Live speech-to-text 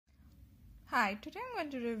Hi, today I'm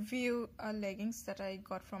going to review leggings that I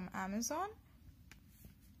got from Amazon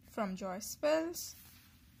from Joy Spills.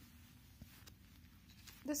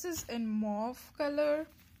 This is in mauve color,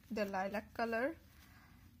 the lilac color,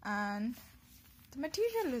 and the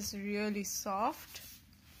material is really soft.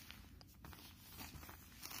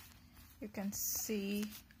 You can see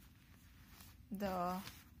the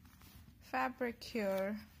fabric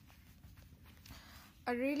here.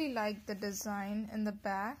 I really like the design in the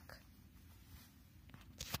back.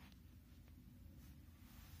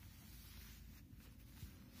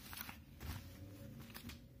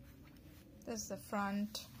 This is the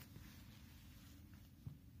front.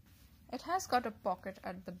 It has got a pocket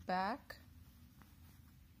at the back.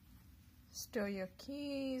 Store your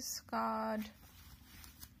keys, card.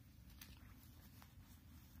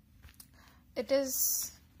 It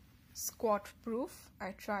is squat proof.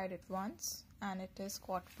 I tried it once and it is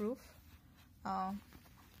squat proof.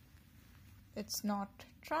 It's not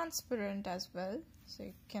transparent as well, so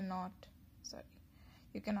you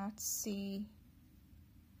cannot see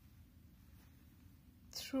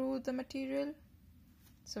through the material,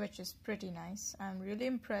 so which is pretty nice. I'm really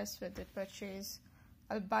impressed with the purchase.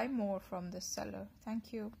 I'll buy more from this seller.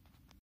 Thank you.